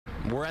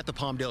We're at the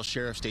Palmdale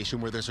Sheriff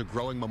Station where there's a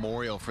growing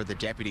memorial for the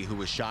deputy who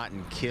was shot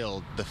and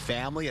killed. The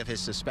family of his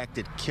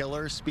suspected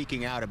killer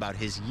speaking out about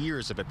his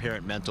years of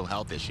apparent mental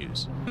health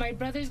issues. My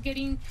brother's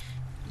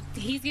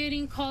he's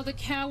getting called a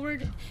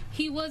coward.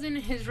 He wasn't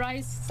in his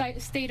right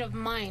state of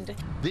mind.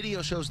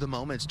 Video shows the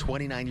moments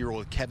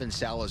 29-year-old Kevin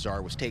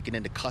Salazar was taken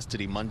into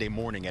custody Monday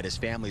morning at his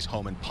family's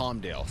home in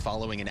Palmdale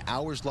following an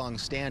hours-long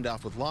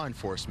standoff with law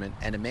enforcement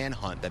and a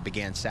manhunt that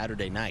began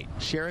Saturday night.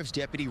 Sheriff's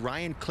Deputy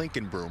Ryan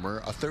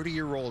Clinkunbroomer, a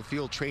 30-year-old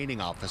field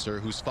training officer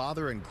whose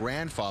father and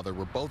grandfather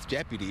were both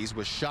deputies,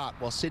 was shot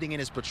while sitting in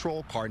his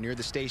patrol car near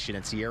the station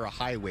at Sierra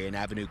Highway and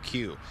Avenue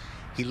Q.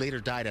 He later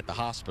died at the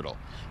hospital.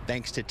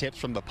 Thanks to tips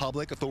from the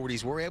public,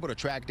 authorities were able to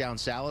track down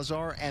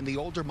Salazar and the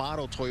older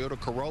model Toyota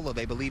Corolla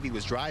they believe he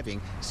was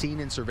driving, seen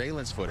in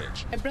surveillance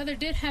footage. My brother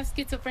did have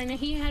schizophrenia.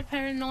 He had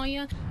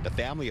paranoia. The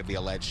family of the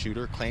alleged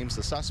shooter claims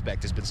the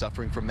suspect has been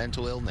suffering from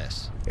mental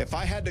illness. If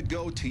I had to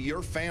go to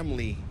your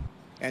family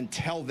and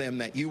tell them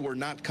that you were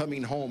not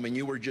coming home and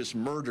you were just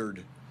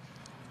murdered,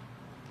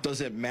 does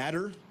it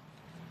matter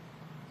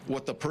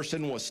what the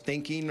person was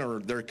thinking or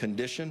their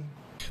condition?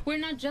 We're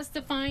not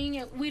justifying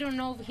it. We don't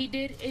know if he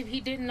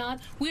did not.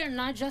 We are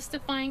not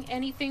justifying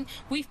anything.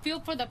 We feel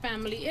for the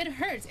family. It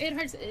hurts. It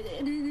hurts.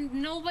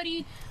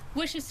 Nobody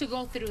wishes to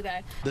go through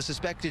that. The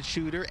suspected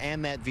shooter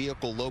and that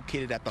vehicle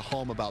located at the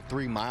home about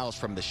 3 miles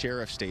from the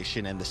sheriff's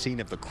station and the scene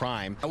of the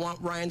crime. I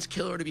want Ryan's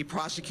killer to be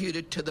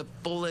prosecuted to the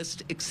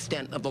fullest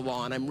extent of the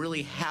law, and I'm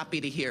really happy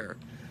to hear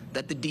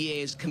that the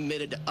DA is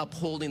committed to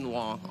upholding the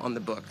law on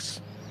the books.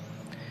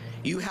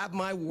 You have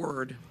my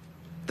word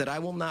that I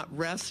will not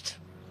rest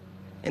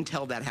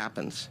until that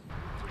happens.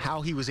 How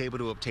he was able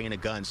to obtain a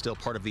gun still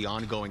part of the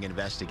ongoing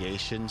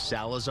investigation.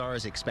 Salazar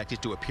is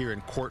expected to appear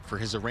in court for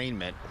his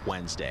arraignment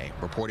Wednesday.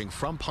 Reporting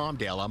from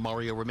Palmdale, I'm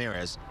Mario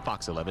Ramirez,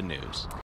 Fox 11 News.